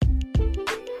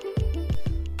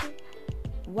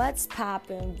What's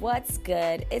poppin'? What's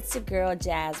good? It's your girl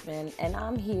Jasmine, and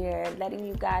I'm here letting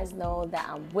you guys know that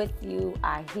I'm with you,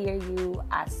 I hear you,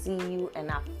 I see you,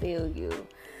 and I feel you.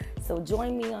 So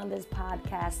join me on this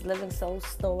podcast, Living So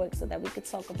Stoic, so that we could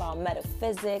talk about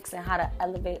metaphysics and how to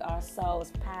elevate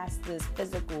ourselves past this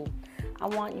physical. I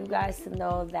want you guys to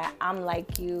know that I'm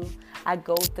like you, I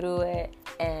go through it,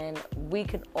 and we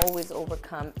can always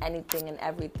overcome anything and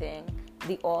everything.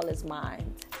 The all is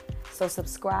mind. So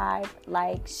subscribe,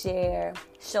 like, share,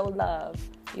 show love.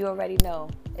 You already know.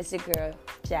 It's your girl,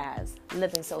 Jazz,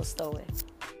 Living So Stoic.